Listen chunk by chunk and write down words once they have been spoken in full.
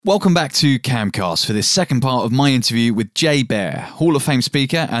Welcome back to Camcast for this second part of my interview with Jay Baer, Hall of Fame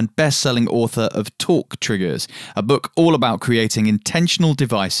speaker and best-selling author of Talk Triggers, a book all about creating intentional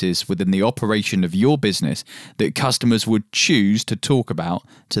devices within the operation of your business that customers would choose to talk about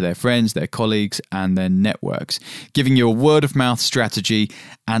to their friends, their colleagues, and their networks, giving you a word-of-mouth strategy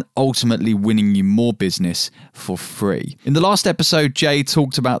and ultimately winning you more business for free. In the last episode, Jay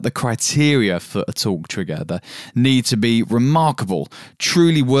talked about the criteria for a talk trigger, the need to be remarkable,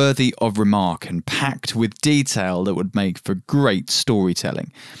 truly worthy of remark and packed with detail that would make for great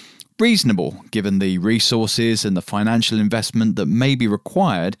storytelling. Reasonable, given the resources and the financial investment that may be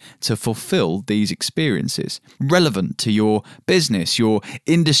required to fulfill these experiences. Relevant to your business, your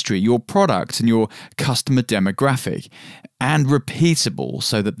industry, your product, and your customer demographic. And repeatable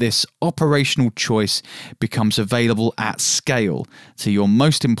so that this operational choice becomes available at scale to your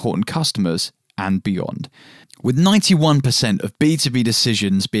most important customers and beyond. With 91% of B2B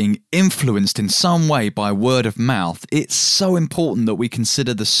decisions being influenced in some way by word of mouth, it's so important that we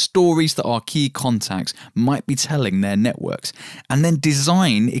consider the stories that our key contacts might be telling their networks, and then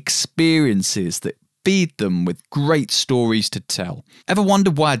design experiences that feed them with great stories to tell. Ever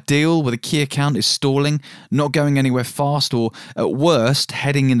wondered why a deal with a key account is stalling, not going anywhere fast, or at worst,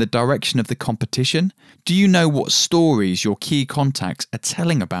 heading in the direction of the competition? Do you know what stories your key contacts are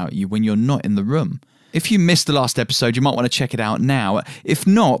telling about you when you're not in the room? If you missed the last episode, you might want to check it out now. If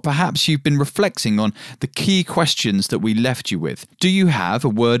not, perhaps you've been reflecting on the key questions that we left you with. Do you have a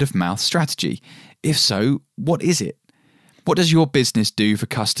word-of-mouth strategy? If so, what is it? What does your business do for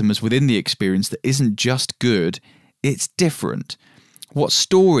customers within the experience that isn't just good, it's different? What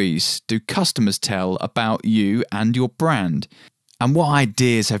stories do customers tell about you and your brand? And what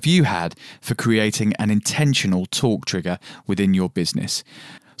ideas have you had for creating an intentional talk trigger within your business?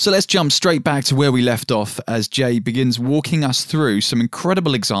 So let's jump straight back to where we left off as Jay begins walking us through some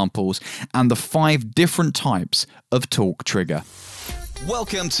incredible examples and the 5 different types of talk trigger.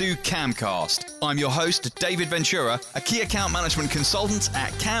 Welcome to Camcast. I'm your host, David Ventura, a key account management consultant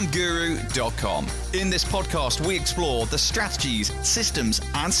at camguru.com. In this podcast, we explore the strategies, systems,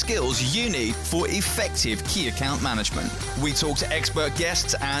 and skills you need for effective key account management. We talk to expert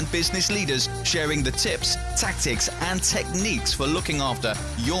guests and business leaders, sharing the tips, tactics, and techniques for looking after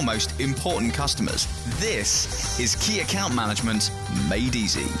your most important customers. This is Key Account Management Made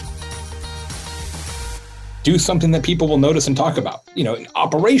Easy. Do something that people will notice and talk about.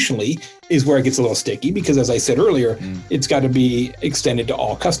 Operationally is where it gets a little sticky because, as I said earlier, it's got to be extended to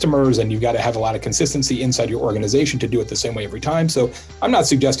all customers and you've got to have a lot of consistency inside your organization to do it the same way every time. So I'm not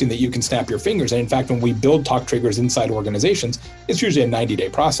suggesting that you can snap your fingers. And in fact, when we build talk triggers inside organizations, it's usually a 90-day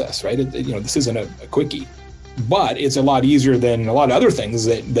process, right? This isn't a quickie, but it's a lot easier than a lot of other things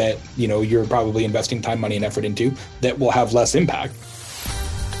that you're probably investing time, money, and effort into that will have less impact.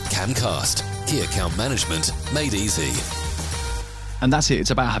 Camcast. Key account management made easy. And that's it.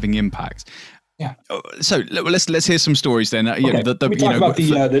 It's about having impact. Yeah. So let's hear some stories then. Okay. Let me talk about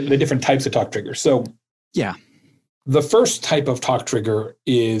the different types of talk triggers. So yeah, the first type of talk trigger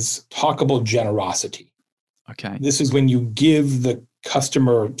is talkable generosity. Okay. This is when you give the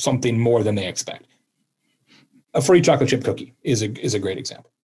customer something more than they expect. A free chocolate chip cookie is a great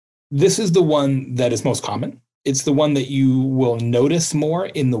example. This is the one that is most common. It's the one that you will notice more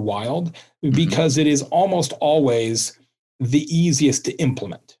in the wild because it is almost always the easiest to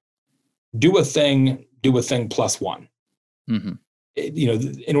implement. Do a thing plus one. In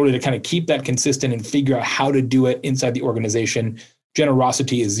order to kind of keep that consistent and figure out how to do it inside the organization,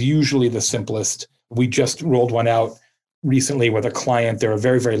 generosity is usually the simplest. We just rolled one out recently with a client. They're a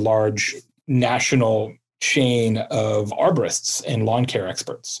very, very large national chain of arborists and lawn care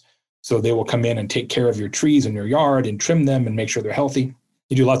experts. So they will come in and take care of your trees in your yard and trim them and make sure they're healthy.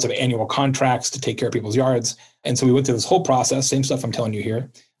 They do lots of annual contracts to take care of people's yards. And so we went through this whole process, same stuff I'm telling you here.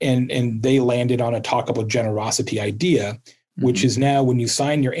 And they landed on a talkable generosity idea, which is now when you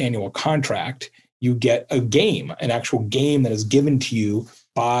sign your annual contract, you get a game, an actual game that is given to you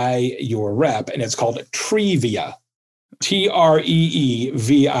by your rep. And it's called Treevia, Treevia,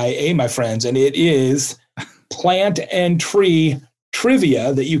 my friends. And it is plant and tree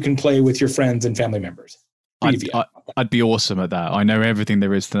trivia that you can play with your friends and family members. I'd be awesome at that. I know everything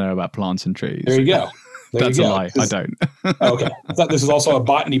there is to know about plants and trees. There you go. That's a lie. I don't. Okay. I thought this is also a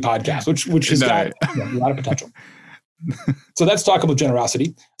botany podcast, which has got a lot of potential. So that's talkable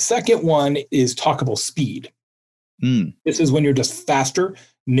generosity. Second one is talkable speed. This is when you're just faster,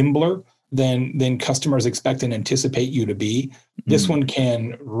 nimbler than customers expect and anticipate you to be. This one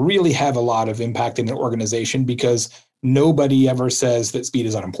can really have a lot of impact in an organization because nobody ever says that speed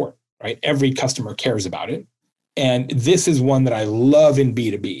is unimportant, right? Every customer cares about it. And this is one that I love in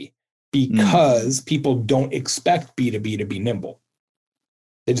B2B because people don't expect B2B to be nimble.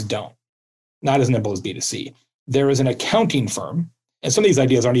 They just don't. Not as nimble as B2C. There is an accounting firm, and some of these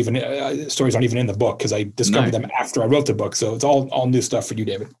ideas aren't even, stories aren't even in the book because I discovered them after I wrote the book. So it's all new stuff for you,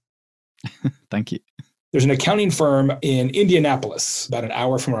 David. Thank you. There's an accounting firm in Indianapolis, about an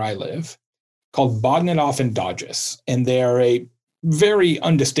hour from where I live, called Bogdanoff and Dodges. And they're a very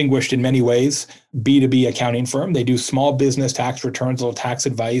undistinguished in many ways B2B accounting firm. They do small business tax returns, little tax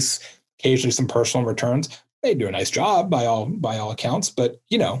advice, occasionally some personal returns. They do a nice job by all accounts, but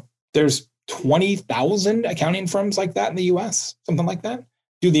there's 20,000 accounting firms like that in the US, something like that,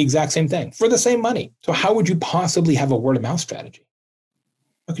 do the exact same thing for the same money. So how would you possibly have a word of mouth strategy?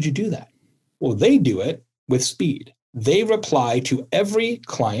 How could you do that? Well, they do it with speed. They reply to every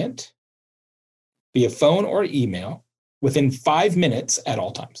client via phone or email within 5 minutes at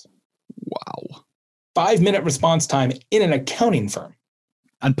all times. Wow. 5-minute response time in an accounting firm.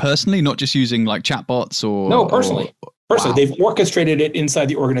 And personally, not just using like chatbots or... No, personally. Wow. They've orchestrated it inside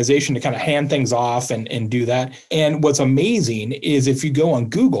the organization to kind of hand things off and do that. And what's amazing is if you go on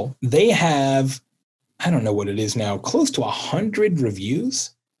Google, they have, I don't know what it is now, close to 100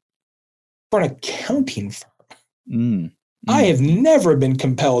 reviews for an accounting firm. I have never been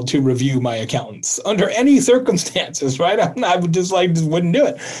compelled to review my accountants under any circumstances, right? I would just wouldn't do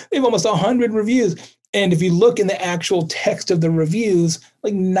it. They have almost 100 reviews. And if you look in the actual text of the reviews,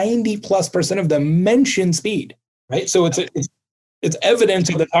 like 90+% of them mention speed, right? So it's evidence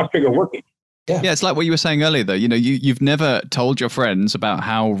of the talk trigger working. Yeah, it's like what you were saying earlier, though. You've never told your friends about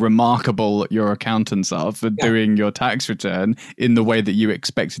how remarkable your accountants are for doing your tax return in the way that you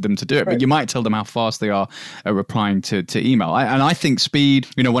expected them to do it. Right. But you might tell them how fast they are replying to email. And I think speed,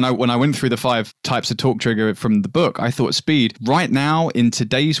 when I went through the 5 types of talk trigger from the book, I thought speed right now in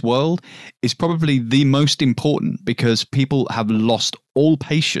today's world is probably the most important because people have lost all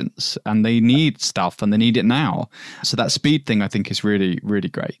patience and they need stuff and they need it now. So that speed thing, I think, is really, really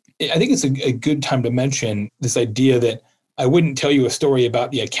great. I think it's a good time to mention this idea that I wouldn't tell you a story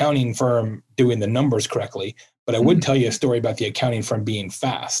about the accounting firm doing the numbers correctly, but I would tell you a story about the accounting firm being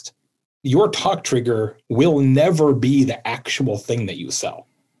fast. Your talk trigger will never be the actual thing that you sell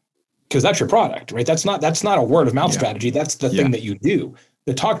because that's your product, right? That's not a word of mouth strategy. That's the thing that you do.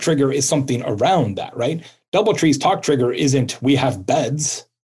 The talk trigger is something around that, right? DoubleTree's talk trigger isn't we have beds.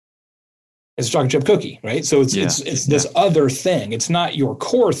 It's a chocolate chip cookie, right? So it's this other thing. It's not your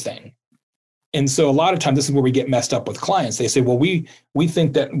core thing. And so a lot of times this is where we get messed up with clients. They say, well, we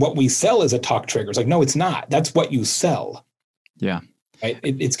think that what we sell is a talk trigger. It's like, no, it's not. That's what you sell. Yeah. Right.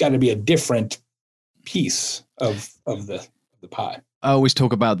 It's got to be a different piece of the pie. I always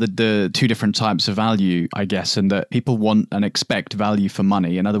talk about the 2 different types of value, I guess, and that people want and expect value for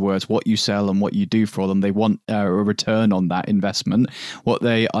money. In other words, what you sell and what you do for them, they want a return on that investment. What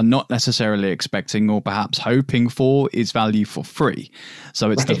they are not necessarily expecting or perhaps hoping for is value for free.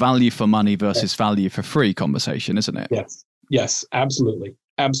 So it's the value for money versus value for free conversation, isn't it? Yes, absolutely.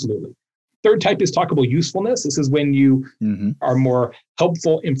 Absolutely. Third type is talkable usefulness. This is when you are more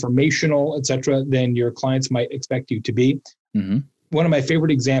helpful, informational, et cetera, than your clients might expect you to be. One of my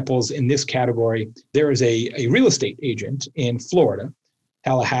favorite examples in this category, there is a real estate agent in Florida,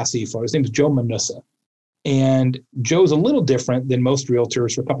 Tallahassee, Florida. His name is Joe Manussa. And Joe's a little different than most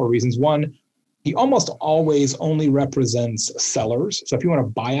realtors for a couple of reasons. One, he almost always only represents sellers. So if you want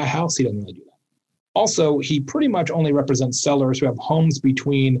to buy a house, he doesn't really do that. Also, he pretty much only represents sellers who have homes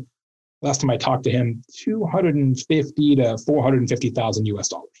between, last time I talked to him, $250,000 to $450,000 US.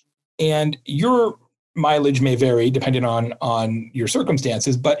 And your mileage may vary depending on your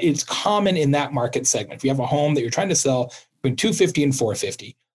circumstances, but it's common in that market segment. If you have a home that you're trying to sell between $250,000 and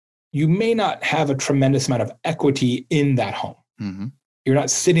 $450,000, you may not have a tremendous amount of equity in that home. You're not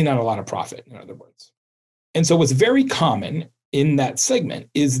sitting on a lot of profit, in other words. And so what's very common in that segment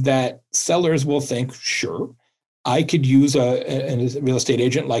is that sellers will think, sure, I could use a real estate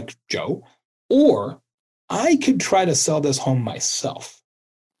agent like Joe, or I could try to sell this home myself.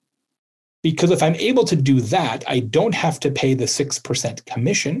 Because if I'm able to do that, I don't have to pay the 6%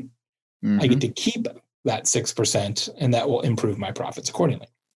 commission. I get to keep that 6%, and that will improve my profits accordingly.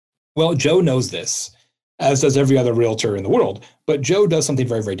 Well, Joe knows this, as does every other realtor in the world, but Joe does something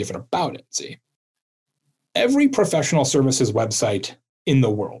very, very different about it. See, every professional services website in the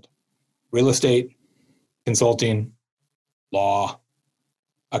world, real estate, consulting, law,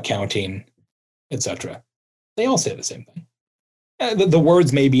 accounting, etc., they all say the same thing. The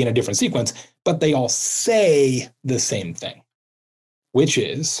words may be in a different sequence, but they all say the same thing, which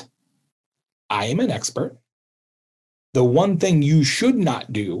is, I am an expert. The one thing you should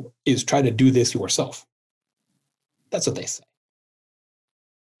not do is try to do this yourself. That's what they say.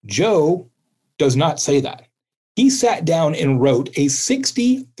 Joe does not say that. He sat down and wrote a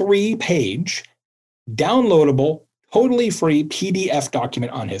 63-page, downloadable, totally free PDF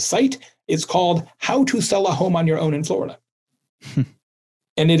document on his site. It's called How to Sell a Home on Your Own in Florida.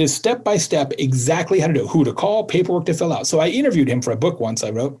 And it is step-by-step exactly how to do it, who to call, paperwork to fill out. So I interviewed him for a book once I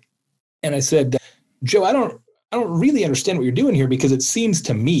wrote, and I said, Joe, I don't really understand what you're doing here, because it seems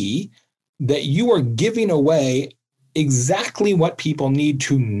to me that you are giving away exactly what people need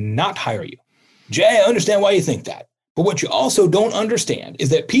to not hire you. Jay, I understand why you think that. But what you also don't understand is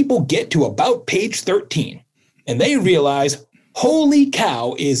that people get to about page 13 and they realize, holy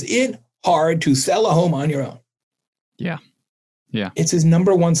cow, is it hard to sell a home on your own? Yeah. Yeah. It's his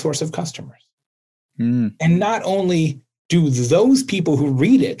number one source of customers. And not only do those people who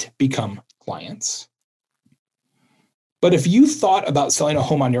read it become clients, but if you thought about selling a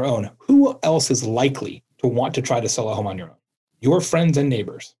home on your own, who else is likely to want to try to sell a home on your own? Your friends and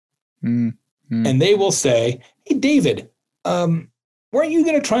neighbors. And they will say, hey, David, weren't you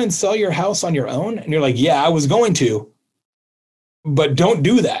going to try and sell your house on your own? And you're like, yeah, I was going to, but don't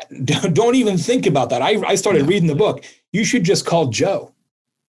do that. Don't even think about that. I started reading the book. You should just call Joe.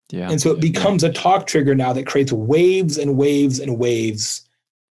 Yeah. And so it becomes a talk trigger now that creates waves and waves and waves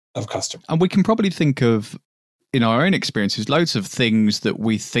of customers. And we can probably think of, in our own experiences, loads of things that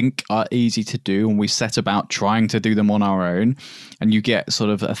we think are easy to do, and we set about trying to do them on our own. And you get sort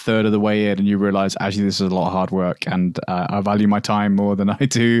of a third of the way in and you realize, actually, this is a lot of hard work, and I value my time more than I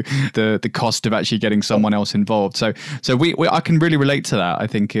do the cost of actually getting someone else involved. So I can really relate to that. I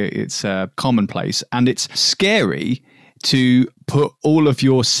think it's commonplace, and it's scary to put all of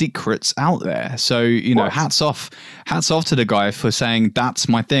your secrets out there. So, hats off to the guy for saying, that's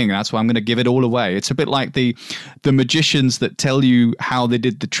my thing. That's why I'm going to give it all away. It's a bit like the magicians that tell you how they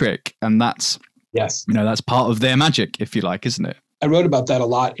did the trick. And that's, that's part of their magic, if you like, isn't it? I wrote about that a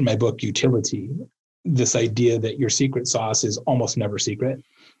lot in my book, Utility. This idea that your secret sauce is almost never secret,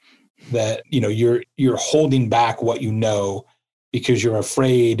 that, you're holding back what you know because you're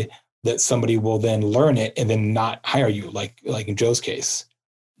afraid that somebody will then learn it and then not hire you, like in Joe's case.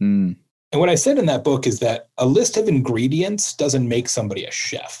 And what I said in that book is that a list of ingredients doesn't make somebody a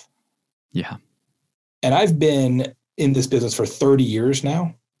chef. Yeah. And I've been in this business for 30 years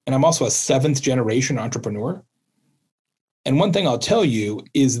now, and I'm also a 7th generation entrepreneur. And one thing I'll tell you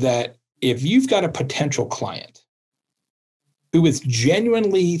is that if you've got a potential client who is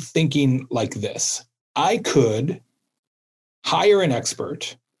genuinely thinking like this, I could hire an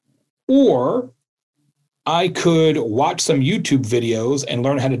expert, or I could watch some YouTube videos and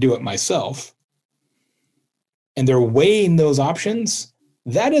learn how to do it myself, and they're weighing those options,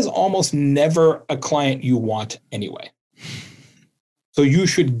 that is almost never a client you want anyway. So you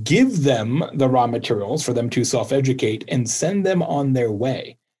should give them the raw materials for them to self-educate and send them on their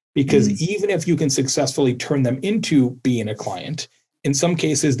way. Because even if you can successfully turn them into being a client, in some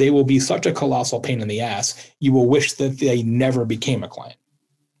cases, they will be such a colossal pain in the ass, you will wish that they never became a client.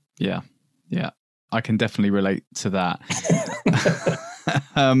 Yeah. Yeah. I can definitely relate to that.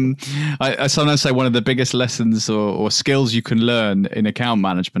 I sometimes say one of the biggest lessons or skills you can learn in account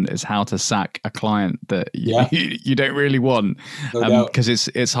management is how to sack a client that you don't really want, because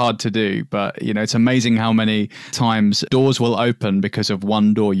it's hard to do. But it's amazing how many times doors will open because of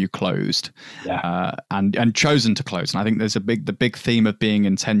one door you closed, and chosen to close. And I think there's the big theme of being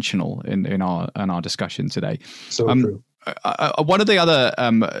intentional in our discussion today. So true. One of the other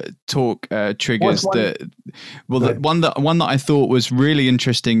talk triggers one that I thought was really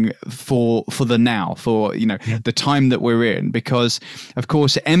interesting for the now, for the time that we're in, because of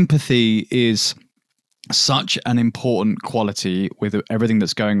course empathy is such an important quality with everything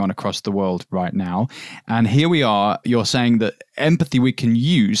that's going on across the world right now. And here we are, you're saying that empathy we can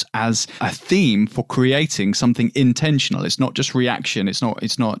use as a theme for creating something intentional. It's not just reaction. It's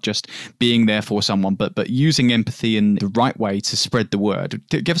not just being there for someone, but using empathy in the right way to spread the word.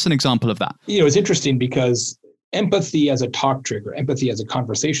 Give us an example of that. It's interesting because empathy as a talk trigger, empathy as a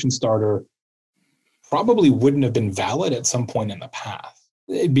conversation starter probably wouldn't have been valid at some point in the past.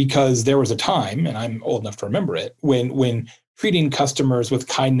 Because there was a time, and I'm old enough to remember it, when treating customers with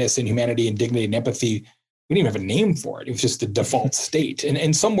kindness and humanity and dignity and empathy, we didn't even have a name for it. It was just the default state.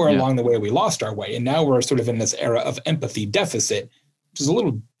 And somewhere along the way, we lost our way. And now we're sort of in this era of empathy deficit, which is a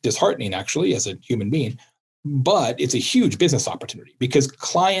little disheartening, actually, as a human being. But it's a huge business opportunity because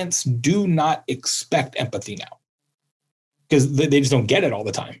clients do not expect empathy now because they just don't get it all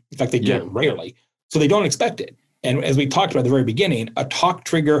the time. In fact, they get it rarely. So they don't expect it. And as we talked about at the very beginning, a talk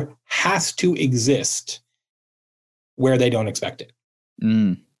trigger has to exist where they don't expect it.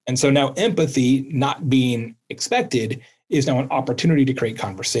 And so now empathy not being expected is now an opportunity to create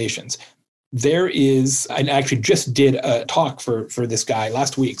conversations. I actually just did a talk for this guy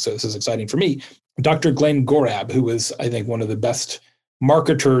last week, so this is exciting for me. Dr. Glenn Gorab, who was, I think, one of the best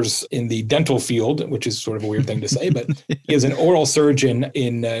marketers in the dental field, which is sort of a weird thing to say, but he is an oral surgeon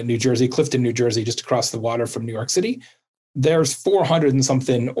in New Jersey, Clifton, New Jersey, just across the water from New York City. There's 400 and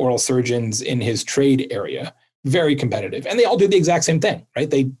something oral surgeons in his trade area, very competitive. And they all do the exact same thing, right?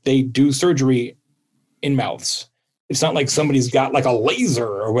 They do surgery in mouths. It's not like somebody's got like a laser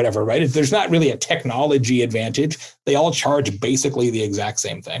or whatever, right? There's not really a technology advantage. They all charge basically the exact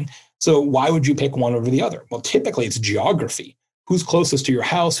same thing. So why would you pick one over the other? Well, typically it's geography. Who's closest to your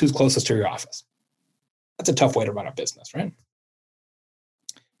house? Who's closest to your office? That's a tough way to run a business, right?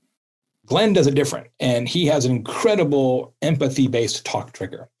 Glenn does it different, and he has an incredible empathy-based talk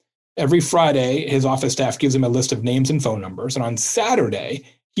trigger. Every Friday, his office staff gives him a list of names and phone numbers, and on Saturday,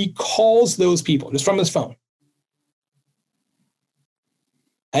 he calls those people just from his phone.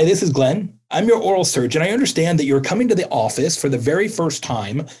 Hi, this is Glenn. I'm your oral surgeon. I understand that you're coming to the office for the very first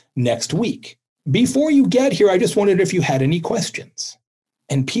time next week. Before you get here, I just wondered if you had any questions.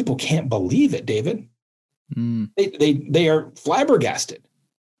 And people can't believe it, David. They are flabbergasted.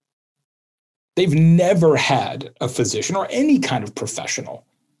 They've never had a physician or any kind of professional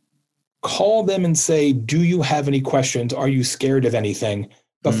call them and say, do you have any questions? Are you scared of anything?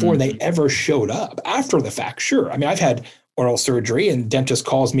 Before they ever showed up. After the fact, sure. I mean, I've had oral surgery and dentist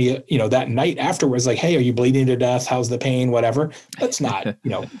calls me, that night afterwards, like, hey, are you bleeding to death? How's the pain? Whatever. That's not,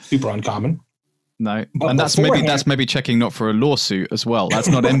 super uncommon. No. But and that's maybe checking not for a lawsuit as well. That's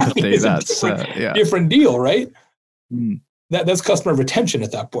not empathy. That's different deal, right? That's customer retention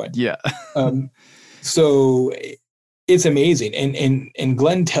at that point. Yeah. So it's amazing. And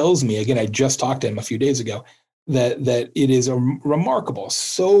Glenn tells me, again, I just talked to him a few days ago, that it is remarkable.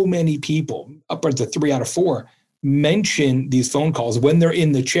 So many people, upwards of 3 out of 4, mention these phone calls when they're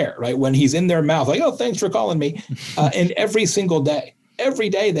in the chair, right? When he's in their mouth, like, oh, thanks for calling me. And every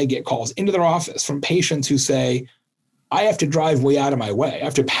day they get calls into their office from patients who say, I have to drive way out of my way. I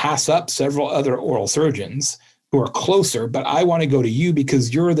have to pass up several other oral surgeons who are closer, but I want to go to you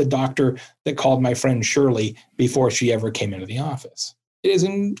because you're the doctor that called my friend Shirley before she ever came into the office. It is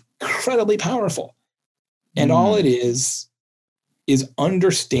incredibly powerful. And all it is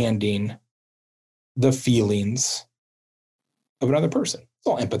understanding the feelings of another person. That's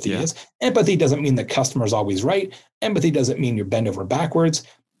all empathy is. Empathy doesn't mean the customer's always right. Empathy doesn't mean you're bent over backwards.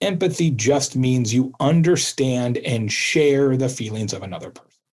 Empathy just means you understand and share the feelings of another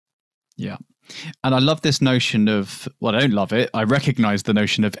person. Yeah. And I love this notion of, well, I don't love it. I recognize the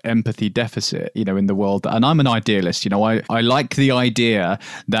notion of empathy deficit, in the world. And I'm an idealist. I like the idea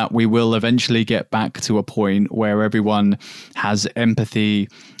that we will eventually get back to a point where everyone has empathy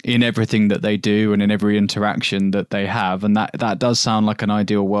in everything that they do and in every interaction that they have. And that does sound like an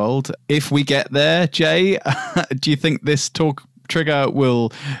ideal world. If we get there, Jay, do you think this talk trigger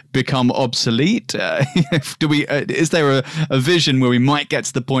will become obsolete? Is there a vision where we might get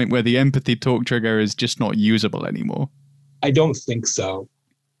to the point where the empathy talk trigger is just not usable anymore? I don't think so,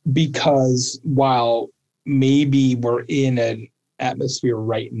 because while maybe we're in an atmosphere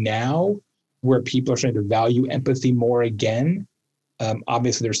right now where people are trying to value empathy more again,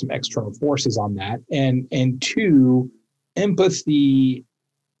 obviously there's some external forces on that, and two, empathy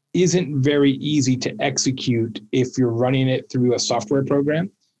isn't very easy to execute if you're running it through a software program.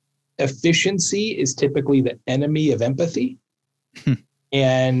 Efficiency is typically the enemy of empathy.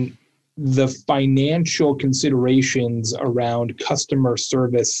 And the financial considerations around customer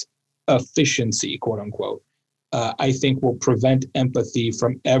service efficiency, quote unquote, I think will prevent empathy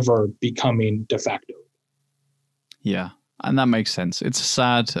from ever becoming de facto. Yeah. And that makes sense. It's a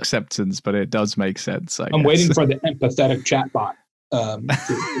sad acceptance, but it does make sense. I'm waiting for the empathetic chatbot. To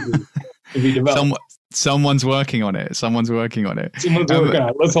be developed. Someone's working on it. Someone's working on it.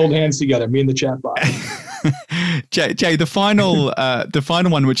 Let's hold hands together. Me and the chatbot. Jay, the final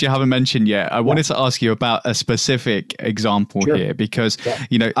one, which you haven't mentioned yet, I wanted to ask you about a specific example here, because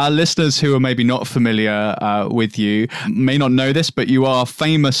our listeners who are maybe not familiar with you may not know this, but you are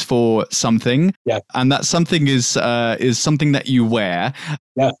famous for something, and that something is something that you wear.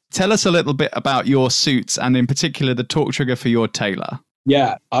 Yeah. Tell us a little bit about your suits, and in particular the talk trigger for your tailor.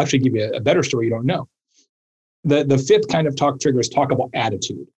 Yeah, I'll actually give you a better story you don't know. The fifth kind of talk trigger is talk about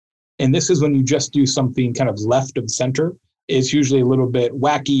attitude. And this is when you just do something kind of left of center. It's usually a little bit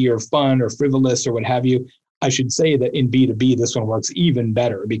wacky or fun or frivolous or what have you. I should say that in B2B, this one works even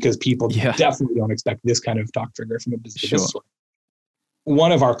better because people definitely don't expect this kind of talk trigger from a business.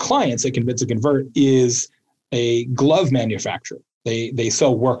 One of our clients at Convince and Convert is a glove manufacturer. They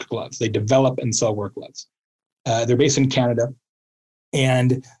sell work gloves. They develop and sell work gloves. They're based in Canada,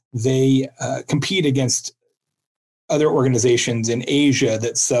 and they compete against other organizations in Asia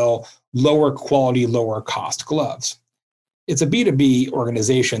that sell lower quality, lower cost gloves. It's a B2B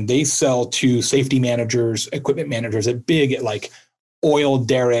organization. They sell to safety managers, equipment managers at like oil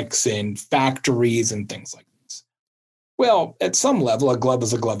derricks and factories and things like this. Well, at some level, a glove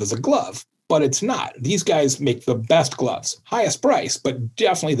is a glove is a glove, but it's not. These guys make the best gloves, highest price, but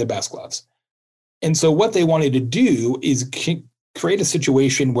definitely the best gloves. And so what they wanted to do is create a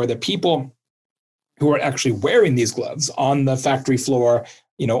situation where the people who are actually wearing these gloves on the factory floor,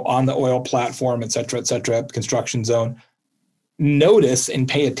 on the oil platform, et cetera, construction zone, notice and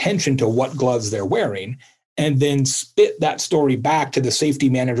pay attention to what gloves they're wearing, and then spit that story back to the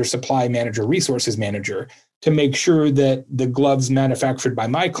safety manager, supply manager, resources manager to make sure that the gloves manufactured by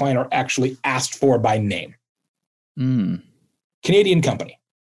my client are actually asked for by name. Canadian company.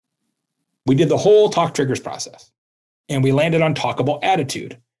 We did the whole Talk Triggers process, and we landed on Talkable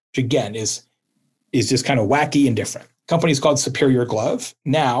Attitude, which again is just kind of wacky and different. Company's called Superior Glove.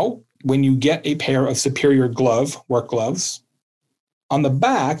 Now, when you get a pair of Superior Glove work gloves, on the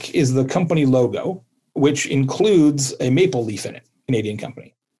back is the company logo, which includes a maple leaf in it, Canadian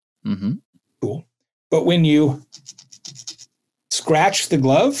company. Mm-hmm. Cool. But when you scratch the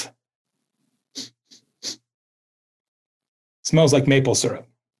glove, smells like maple syrup.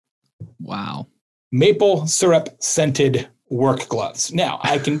 Wow. Maple syrup scented work gloves. Now,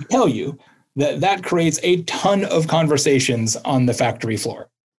 I can tell you that creates a ton of conversations on the factory floor.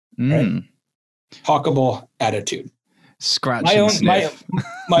 Right? Talkable Attitude. Scratch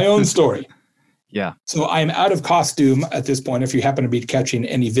my own story. Yeah. So I'm out of costume at this point, if you happen to be catching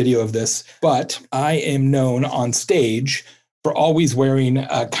any video of this, but I am known on stage for always wearing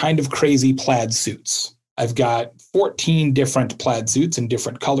kind of crazy plaid suits. I've got 14 different plaid suits in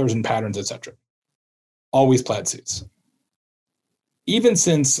different colors and patterns, etc. Always plaid suits. Even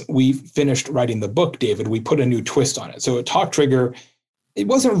since we finished writing the book, David, we put a new twist on it. So a talk trigger, it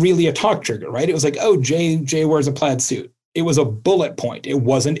wasn't really a talk trigger, right? It was like, oh, Jay wears a plaid suit. It was a bullet point. It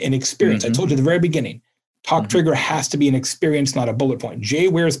wasn't an experience. I told you at the very beginning, talk trigger has to be an experience, not a bullet point. Jay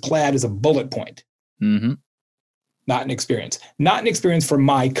wears plaid is a bullet point, not an experience. Not an experience for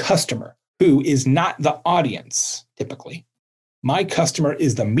my customer, who is not the audience, typically. My customer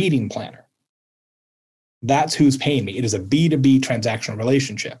is the meeting planner. That's who's paying me. It is a B2B transactional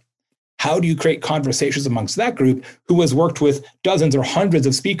relationship. How do you create conversations amongst that group who has worked with dozens or hundreds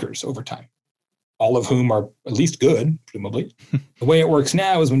of speakers over time, all of whom are at least good, presumably? The way it works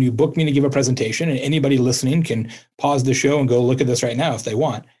now is when you book me to give a presentation, and anybody listening can pause the show and go look at this right now if they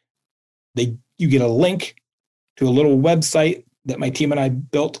want. You get a link to a little website that my team and I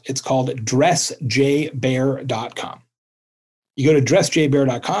built. It's called dressjbear.com. You go to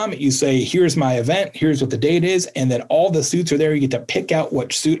dressjbear.com, you say, here's my event, here's what the date is, and then all the suits are there. You get to pick out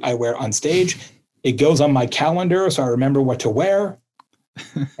which suit I wear on stage. It goes on my calendar, so I remember what to wear.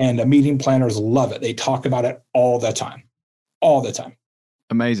 And the meeting planners love it. They talk about it all the time. All the time.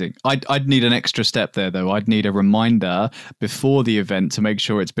 Amazing. I'd need an extra step there, though. I'd need a reminder before the event to make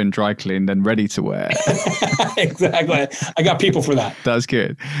sure it's been dry cleaned and ready to wear. Exactly. I got people for that. That's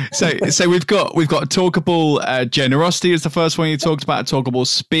good. So we've got talkable generosity is the first one you talked about. Talkable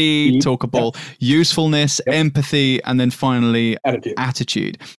speed, talkable usefulness, empathy, and then finally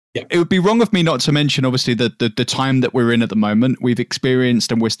attitude. Yeah. It would be wrong of me not to mention, obviously, the time that we're in at the moment. We've experienced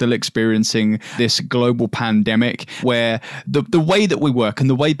and we're still experiencing this global pandemic where the way that we work and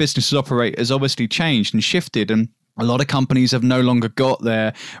the way businesses operate has obviously changed and shifted. And a lot of companies have no longer got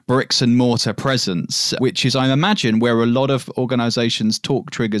their bricks and mortar presence, which is, I imagine, where a lot of organizations'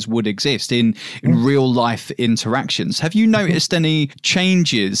 talk triggers would exist in real life interactions. Have you noticed any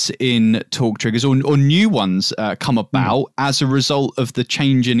changes in talk triggers or new ones come about as a result of the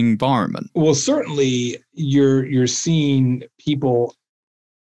changing environment? Well, certainly you're seeing people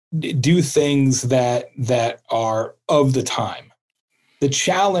do things that are of the time. The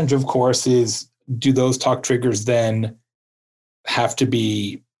challenge, of course, is, do those talk triggers then have to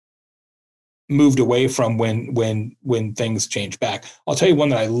be moved away from when things change back? I'll tell you one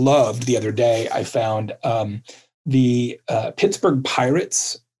that I loved the other day. I found the Pittsburgh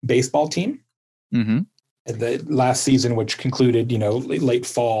Pirates baseball team. The last season, which concluded, late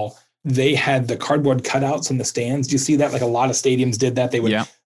fall, they had the cardboard cutouts in the stands. Do you see that? Like a lot of stadiums did that. They would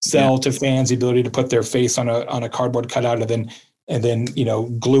sell to fans the ability to put their face on a cardboard cutout and then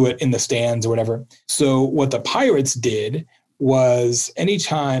glue it in the stands or whatever. So what the Pirates did was,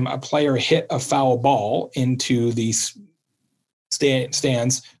 anytime a player hit a foul ball into these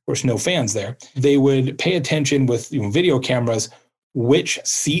stands, of course, no fans there, they would pay attention with video cameras. which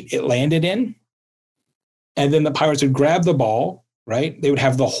seat it landed in. And then the Pirates would grab the ball, right? They would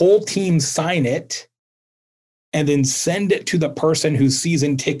have the whole team sign it and then send it to the person whose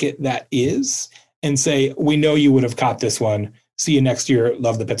season ticket that is and say, we know you would have caught this one. See you next year.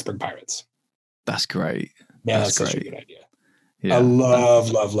 Love the Pittsburgh Pirates. That's great. Man, that's such a good idea. Yeah. I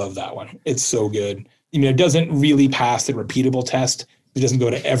love that one. It's so good. It doesn't really pass the repeatable test. It doesn't go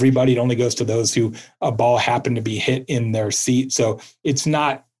to everybody. It only goes to those who a ball happened to be hit in their seat. So it's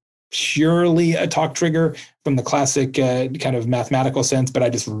not purely a talk trigger from the classic kind of mathematical sense, but I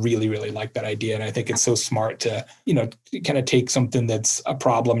just really, really like that idea. And I think it's so smart to, kind of take something that's a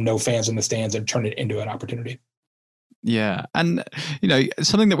problem, no fans in the stands, and turn it into an opportunity. Yeah. And,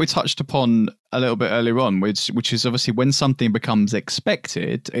 something that we touched upon a little bit earlier on, which is obviously when something becomes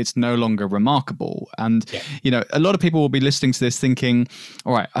expected, it's no longer remarkable. And, a lot of people will be listening to this thinking,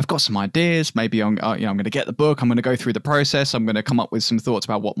 all right, I've got some ideas. Maybe I'm going to get the book. I'm going to go through the process. I'm going to come up with some thoughts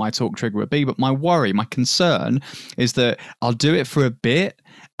about what my talk trigger would be. But my concern is that I'll do it for a bit.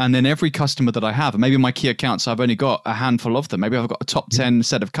 And then every customer that I have, and maybe my key accounts, I've only got a handful of them. Maybe I've got a top 10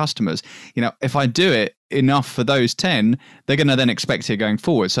 set of customers. If I do it enough for those 10, they're going to then expect it going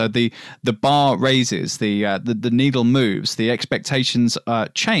forward. So the bar raises, the needle moves, the expectations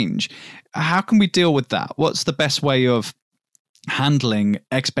change. How can we deal with that? What's the best way of handling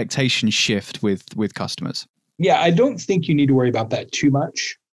expectation shift with customers? Yeah, I don't think you need to worry about that too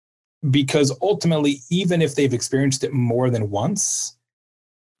much, because ultimately, even if they've experienced it more than once,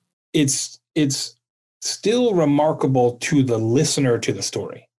 it's still remarkable to the listener to the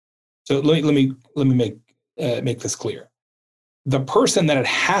story. So let me make this clear. The person that it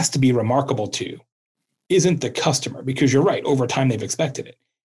has to be remarkable to isn't the customer, because you're right, over time they've expected it.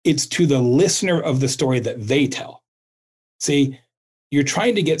 It's to the listener of the story that they tell. See, you're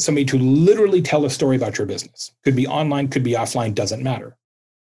trying to get somebody to literally tell a story about your business. Could be online, could be offline, doesn't matter.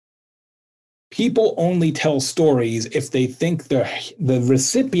 People only tell stories if they think the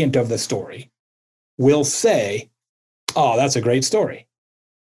recipient of the story will say, oh, that's a great story.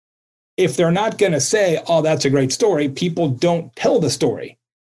 If they're not going to say, oh, that's a great story, people don't tell the story,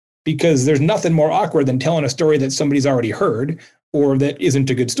 because there's nothing more awkward than telling a story that somebody's already heard or that isn't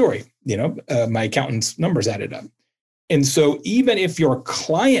a good story. My accountant's numbers added up. And so even if your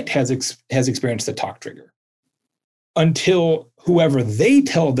client has experienced the talk trigger, until whoever they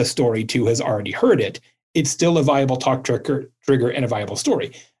tell the story to has already heard it, it's still a viable talk trigger and a viable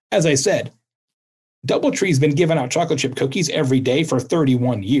story. As I said, DoubleTree's been giving out chocolate chip cookies every day for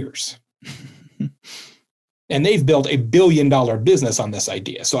 31 years. And they've built $1 billion business on this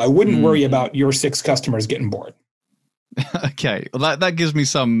idea. So I wouldn't worry about your 6 customers getting bored. Okay, well that gives me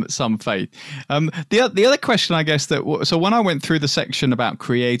some faith. The other question, I guess, so when I went through the section about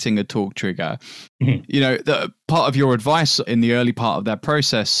creating a talk trigger, the part of your advice in the early part of that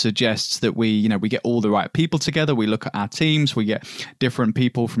process suggests that we get all the right people together. We look at our teams, we get different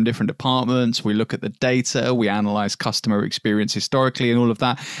people from different departments, we look at the data, we analyze customer experience historically and all of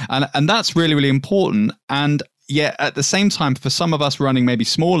that, and that's really, really important. And yet at the same time, for some of us running maybe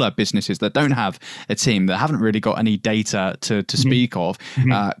smaller businesses that don't have a team, that haven't really got any data to speak of,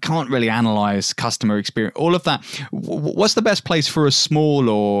 can't really analyze customer experience, all of that. What's the best place for a small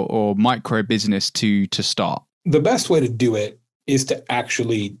or micro business to start? The best way to do it is to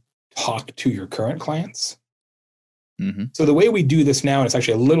actually talk to your current clients. Mm-hmm. So the way we do this now, and it's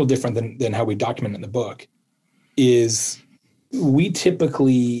actually a little different than how we document in the book, is we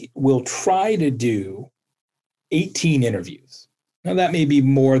typically will try to do 18 interviews. Now that may be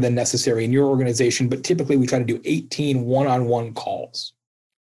more than necessary in your organization, but typically we try to do 18 one-on-one calls.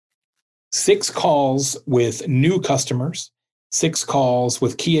 6 calls with new customers, 6 calls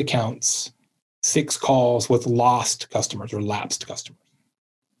with key accounts, 6 calls with lost customers or lapsed customers.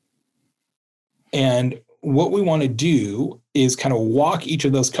 And what we want to do is kind of walk each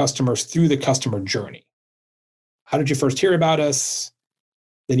of those customers through the customer journey. How did you first hear about us?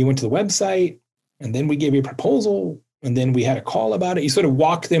 Then you went to the website, and then we gave you a proposal, and then we had a call about it. You sort of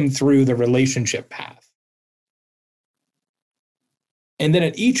walk them through the relationship path. And then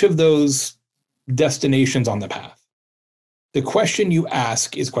at each of those destinations on the path, the question you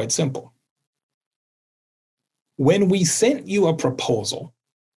ask is quite simple. When we sent you a proposal,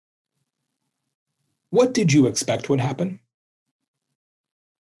 what did you expect would happen?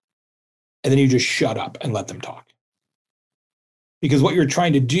 And then you just shut up and let them talk. Because what you're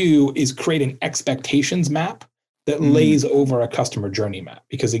trying to do is create an expectations map that lays over a customer journey map.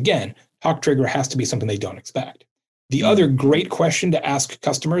 Because again, talk trigger has to be something they don't expect. The other great question to ask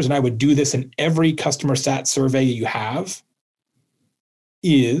customers, and I would do this in every customer sat survey you have,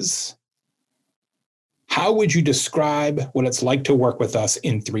 is how would you describe what it's like to work with us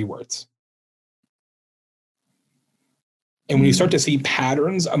in 3 words? And when you start to see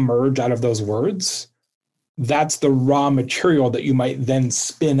patterns emerge out of those words, that's the raw material that you might then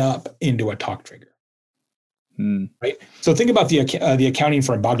spin up into a talk trigger. Right? So think about the accounting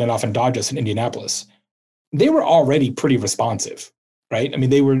firm Bogdanoff and Dodges in Indianapolis. They were already pretty responsive, right? I mean,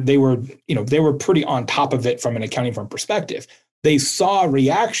 they were pretty on top of it from an accounting firm perspective. They saw a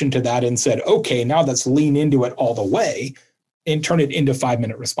reaction to that and said, okay, now let's lean into it all the way and turn it into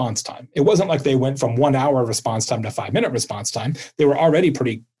 5-minute response time. It wasn't like they went from 1 hour response time to 5-minute response time. They were already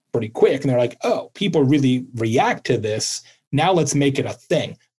pretty quick. And they're like, oh, people really react to this. Now let's make it a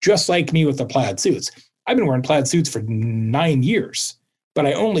thing. Just like me with the plaid suits. I've been wearing plaid suits for 9 years, but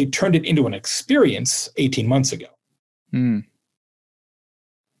I only turned it into an experience 18 months ago.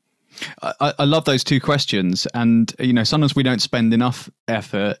 I love those 2 questions. And, sometimes we don't spend enough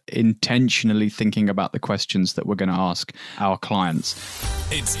effort intentionally thinking about the questions that we're going to ask our clients.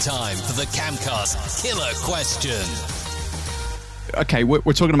 It's time for the Camcast Killer Question. Okay,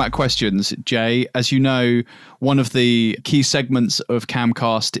 we're talking about questions, Jay. As you know, one of the key segments of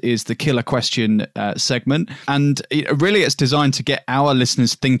Camcast is the Killer Question segment. And it's designed to get our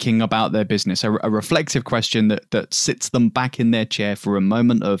listeners thinking about their business, a reflective question that sits them back in their chair for a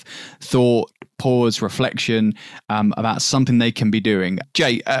moment of thought, pause, reflection about something they can be doing.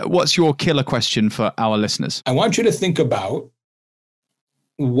 Jay, what's your killer question for our listeners? I want you to think about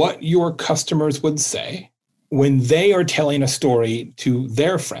what your customers would say when they are telling a story to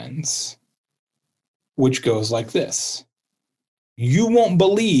their friends, which goes like this. You won't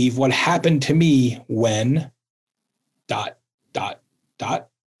believe what happened to me when ... The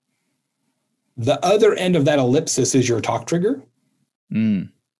other end of that ellipsis is your talk trigger.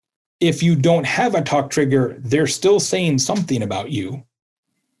 If you don't have a talk trigger, they're still saying something about you.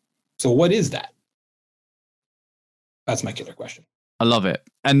 So what is that? That's my killer question. I love it.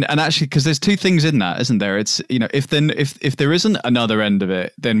 And actually, because there's 2 things in that, isn't there? It's, if there isn't another end of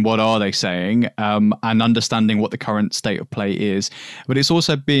it, then what are they saying? And understanding what the current state of play is. But it's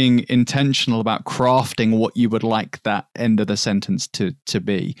also being intentional about crafting what you would like that end of the sentence to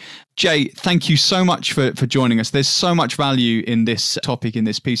be. Jay, thank you so much for joining us. There's so much value in this topic, in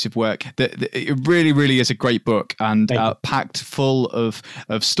this piece of work. That it really, really is a great book and packed full of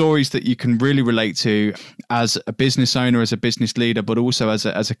stories that you can really relate to as a business owner, as a business leader, but also as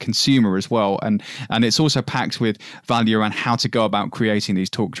a consumer as well. And it's also packed with value around how to go about creating these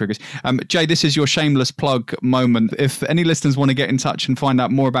talk triggers. Jay, this is your shameless plug moment. If any listeners want to get in touch and find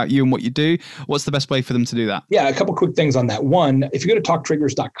out more about you and what you do, what's the best way for them to do that? Yeah, a couple quick things on that. One, if you go to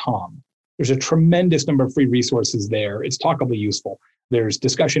talktriggers.com, there's a tremendous number of free resources there. It's talkably useful. There's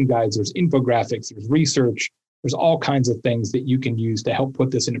discussion guides, there's infographics, there's research, there's all kinds of things that you can use to help put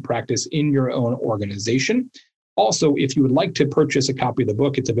this into practice in your own organization. Also, if you would like to purchase a copy of the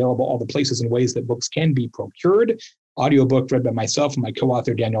book, it's available all the places and ways that books can be procured. Audiobook read by myself and my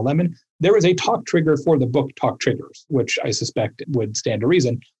co-author, Daniel Lemon. There is a talk trigger for the book Talk Triggers, which I suspect would stand to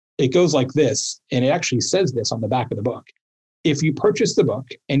reason. It goes like this, and it actually says this on the back of the book. If you purchase the book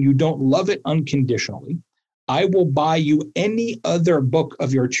and you don't love it unconditionally, I will buy you any other book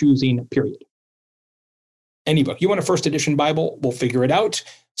of your choosing, period. Any book. You want a first edition Bible? We'll figure it out.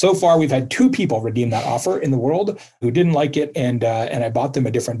 So far, we've had 2 people redeem that offer in the world who didn't like it, and I bought them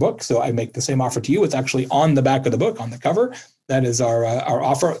a different book. So I make the same offer to you. It's actually on the back of the book, on the cover. That is our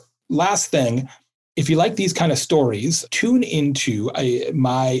offer. Last thing, if you like these kind of stories, tune into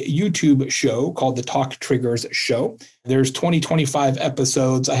my YouTube show called The Talk Triggers Show. There's 25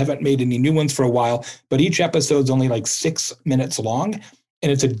 episodes. I haven't made any new ones for a while, but each episode's only like 6 minutes long,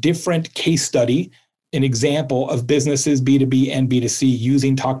 and it's a different case study, an example of businesses, B2B and B2C,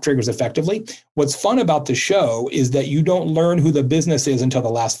 using talk triggers effectively. What's fun about the show is that you don't learn who the business is until the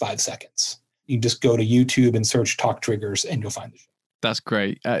last 5 seconds. You just go to YouTube and search talk triggers and you'll find the show. That's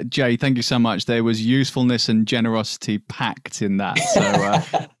great. Jay, thank you so much. There was usefulness and generosity packed in that.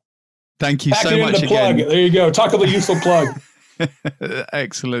 So thank you so much again. There you go. Talk about useful plug.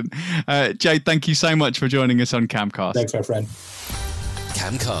 Excellent. Jay, thank you so much for joining us on Camcast. Thanks, my friend.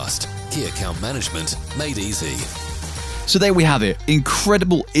 Camcast, key account management made easy. So there we have it.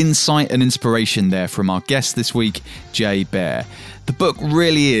 Incredible insight and inspiration there from our guest this week, Jay Baer. The book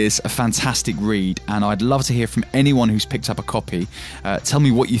really is a fantastic read, and I'd love to hear from anyone who's picked up a copy. Tell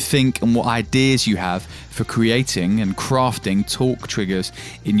me what you think and what ideas you have for creating and crafting talk triggers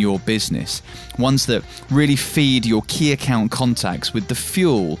in your business. Ones that really feed your key account contacts with the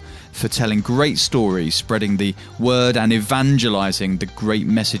fuel for telling great stories, spreading the word and evangelizing the great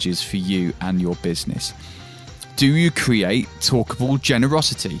messages for you and your business. Do you create talkable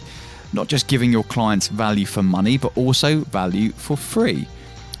generosity? not just giving your clients value for money, but also value for free?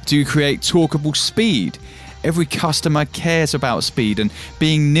 Do you create talkable speed? Every customer cares about speed, and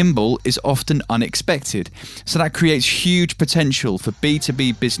being nimble is often unexpected. So that creates huge potential for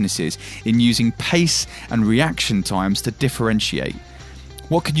B2B businesses in using pace and reaction times to differentiate.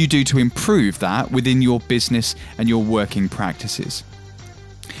 What can you do to improve that within your business and your working practices?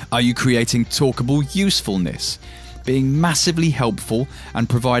 Are you creating talkable usefulness? Being massively helpful and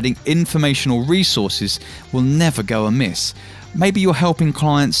providing informational resources will never go amiss. Maybe you're helping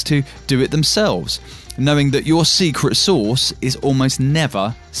clients to do it themselves, knowing that your secret sauce is almost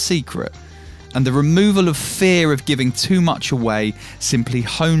never secret. And the removal of fear of giving too much away simply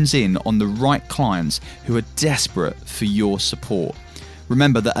hones in on the right clients who are desperate for your support.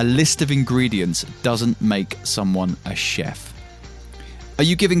 Remember that a list of ingredients doesn't make someone a chef. Are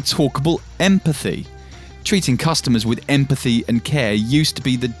you giving talkable empathy? Treating customers with empathy and care used to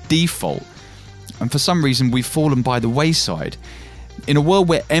be the default, and for some reason we've fallen by the wayside. In a world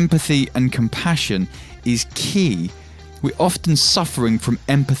where empathy and compassion is key, we're often suffering from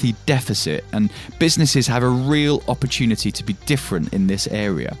empathy deficit, and businesses have a real opportunity to be different in this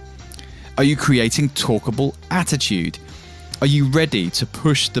area. Are you creating talkable attitude? Are you ready to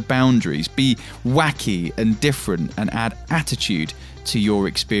push the boundaries, be wacky and different, and add attitude to your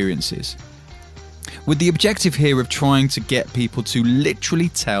experiences? With the objective here of trying to get people to literally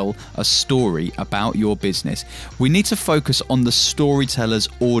tell a story about your business, we need to focus on the storyteller's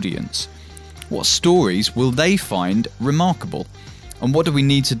audience. What stories will they find remarkable? And what do we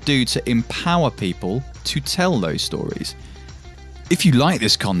need to do to empower people to tell those stories? If you like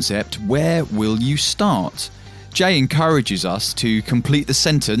this concept, where will you start? Jay encourages us to complete the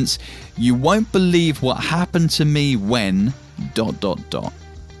sentence, "You won't believe what happened to me when... ...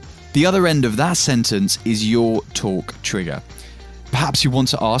 The other end of that sentence is your talk trigger. Perhaps you want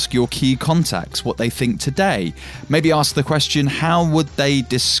to ask your key contacts what they think today. Maybe ask the question, how would they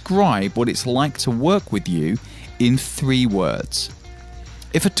describe what it's like to work with you in 3 words?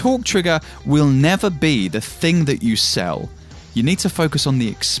 If a talk trigger will never be the thing that you sell, you need to focus on the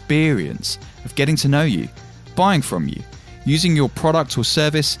experience of getting to know you, buying from you, using your product or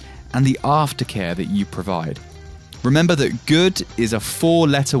service, and the aftercare that you provide. Remember that good is a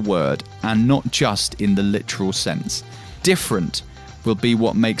 4-letter word and not just in the literal sense. Different will be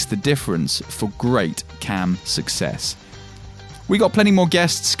what makes the difference for great CAM success. We got plenty more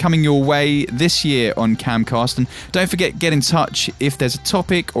guests coming your way this year on Camcast, and don't forget, get in touch if there's a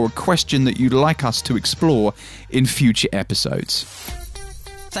topic or a question that you'd like us to explore in future episodes.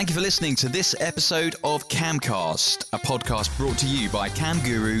 Thank you for listening to this episode of Camcast, a podcast brought to you by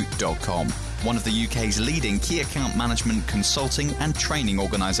camguru.com, one of the UK's leading key account management consulting and training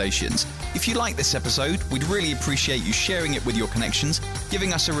organisations. If you like this episode, we'd really appreciate you sharing it with your connections,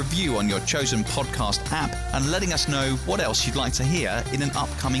 giving us a review on your chosen podcast app, and letting us know what else you'd like to hear in an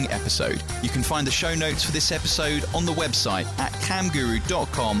upcoming episode. You can find the show notes for this episode on the website at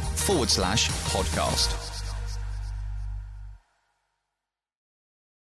camguru.com/podcast.